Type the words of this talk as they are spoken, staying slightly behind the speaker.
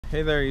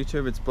Hey there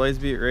YouTube, it's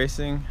Blazebeat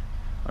Racing.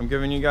 I'm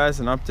giving you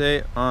guys an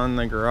update on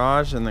the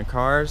garage and the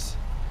cars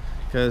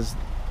because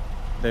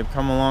they've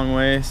come a long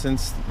way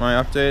since my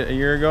update a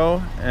year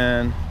ago,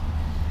 and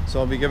so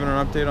I'll be giving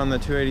an update on the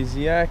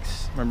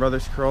 280ZX, my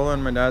brother's Corolla,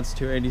 and my dad's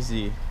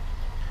 280Z.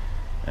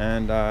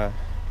 And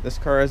this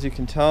car, as you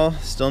can tell,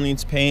 still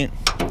needs paint.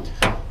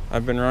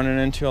 I've been running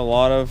into a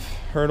lot of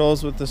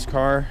hurdles with this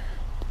car,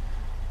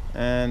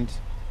 and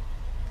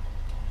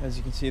as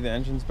you can see, the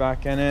engine's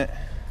back in it.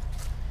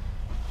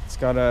 It's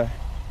got a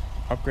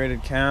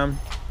upgraded cam.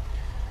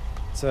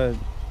 It's a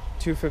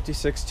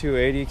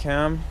 256/280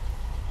 cam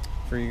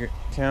for you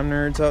cam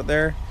nerds out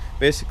there.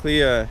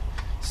 Basically a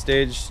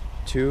stage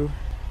 2.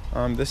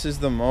 This is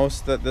the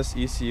most that this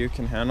ECU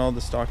can handle, the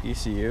stock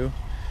ECU,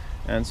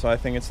 and so I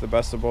think it's the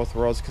best of both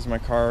worlds because my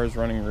car is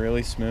running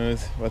really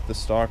smooth with the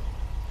stock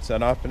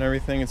setup and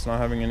everything. It's not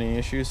having any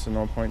issues, so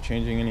no point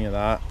changing any of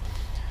that.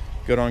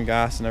 Good on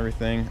gas and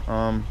everything.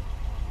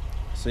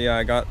 So yeah,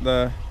 I got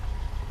the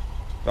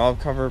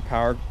valve cover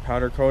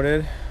powder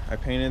coated. I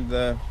painted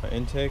the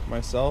intake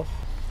myself.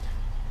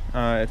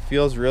 It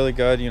feels really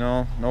good, you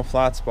know, no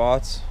flat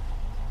spots.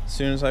 As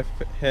soon as I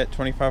hit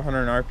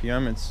 2500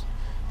 RPM, it's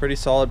pretty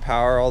solid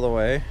power all the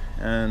way,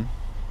 and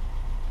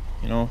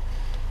you know,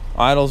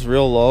 idle's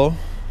real low.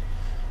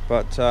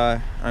 But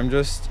I'm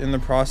just in the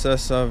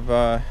process of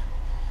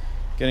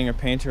getting a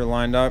painter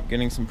lined up,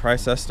 getting some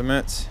price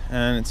estimates,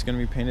 and it's going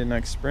to be painted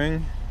next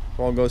spring if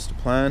all goes to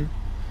plan.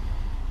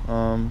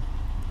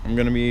 I'm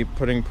going to be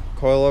putting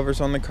coilovers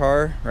on the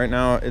car. Right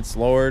now it's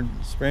lowered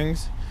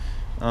springs,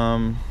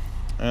 and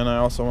I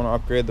also want to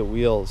upgrade the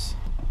wheels.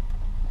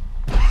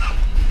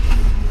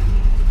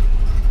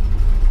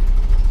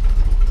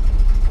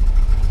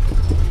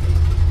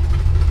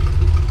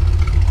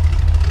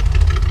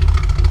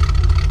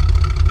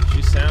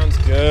 She sounds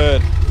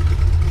good.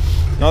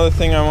 Another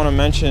thing I want to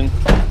mention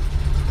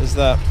is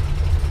that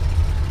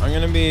I'm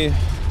going to be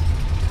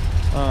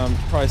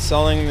probably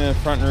selling the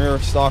front and rear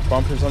stock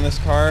bumpers on this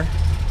car.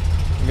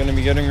 I'm going to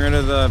be getting rid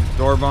of the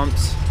door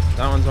bumps.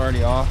 That one's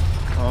already off.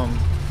 I'm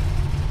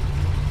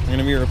going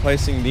to be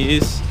replacing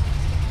these,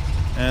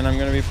 and I'm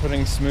going to be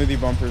putting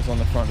smoothie bumpers on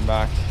the front and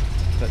back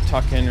that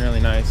tuck in really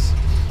nice.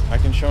 I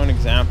can show an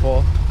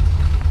example.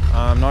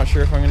 I'm not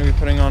sure if I'm going to be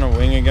putting on a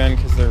wing again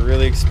because they're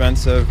really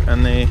expensive,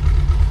 and they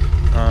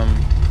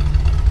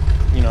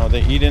you know,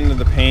 they eat into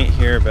the paint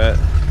here, but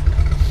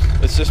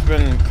it's just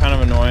been kind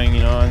of annoying,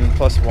 you know, and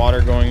plus water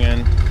going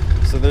in.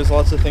 So there's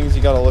lots of things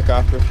you got to look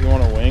after if you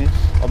want a wing.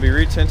 I'll be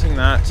retinting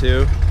that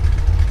too,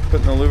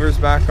 putting the louvers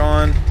back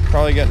on,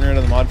 probably getting rid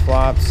of the mud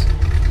flaps.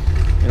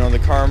 You know, the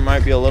car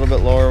might be a little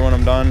bit lower when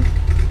I'm done,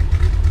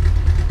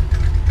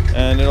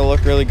 and it'll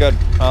look really good.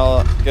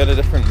 I'll get a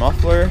different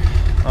muffler,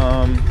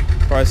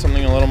 probably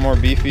something a little more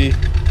beefy,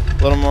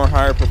 a little more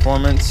higher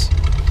performance.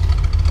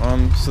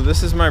 So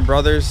this is my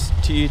brother's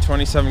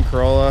Te27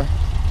 Corolla.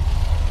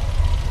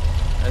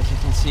 As you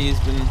can see, he's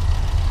been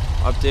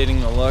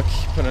updating the look.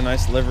 He put a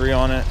nice livery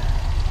on it,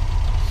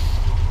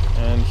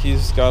 and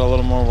he's got a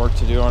little more work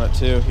to do on it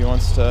too. He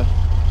wants to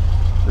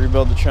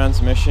rebuild the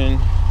transmission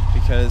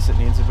because it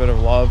needs a bit of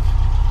love.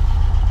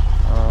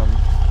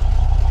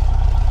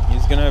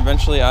 He's gonna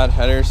eventually add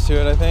headers to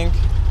it, I think,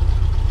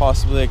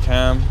 possibly a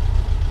cam.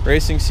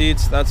 Racing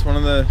seats, that's one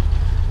of the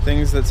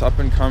things that's up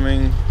and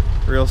coming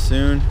real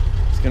soon.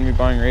 He's gonna be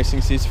buying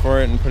racing seats for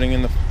it and putting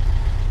in the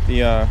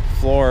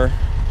floor,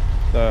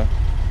 the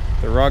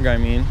rug, I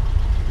mean,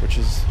 which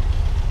has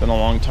been a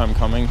long time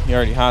coming. He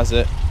already has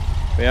it,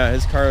 but yeah,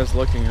 his car is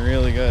looking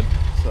really good.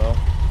 So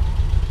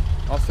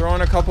I'll throw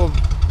in a couple of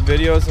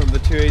videos of the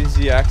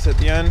 280ZX at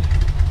the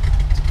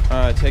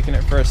end, taking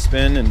it for a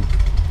spin and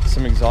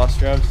some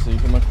exhaust revs, so you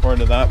can look forward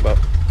to that. But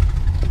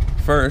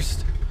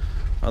first,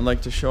 I'd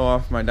like to show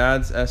off my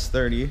dad's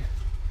S30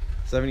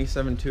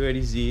 77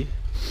 280Z,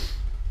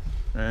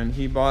 and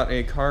he bought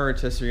a car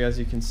rotisserie, as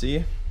you can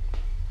see,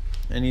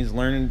 and he's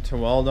learning to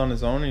weld on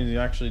his own, and he's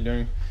actually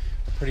doing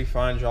a pretty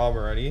fine job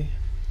already.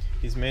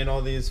 He's made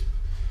all these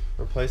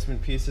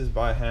replacement pieces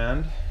by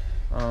hand.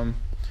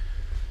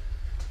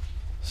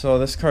 So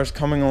this car's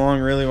coming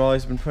along really well.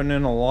 He's been putting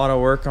in a lot of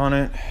work on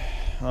it,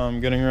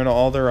 getting rid of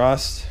all the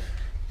rust.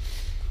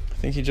 I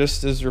think he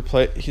just is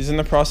he's in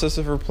the process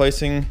of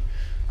replacing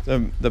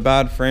the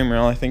bad frame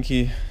rail. I think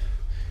he's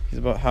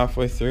about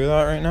halfway through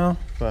that right now,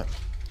 but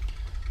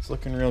it's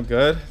looking real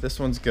good. This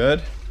one's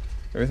good.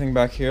 Everything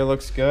back here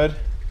looks good.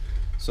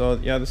 So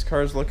yeah, this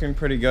car is looking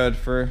pretty good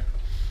for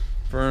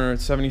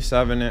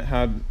 77. It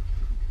had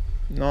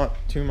not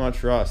too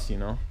much rust, you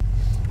know.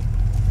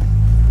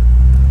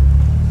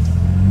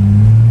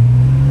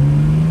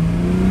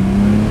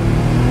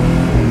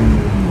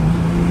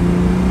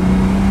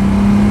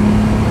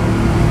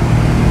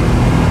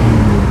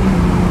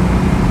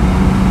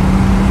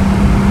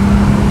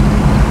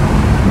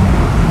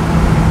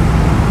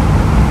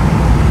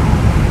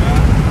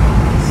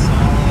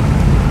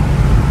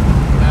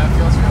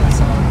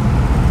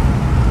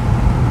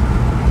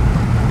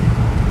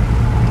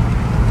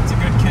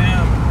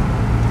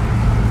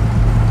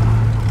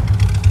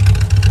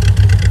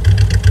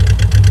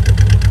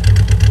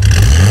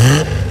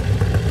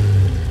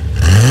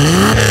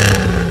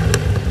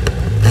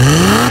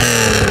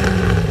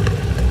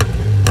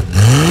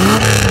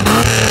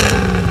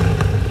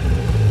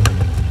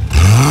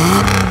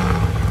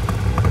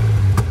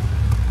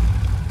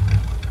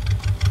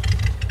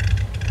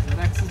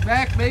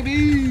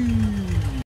 baby.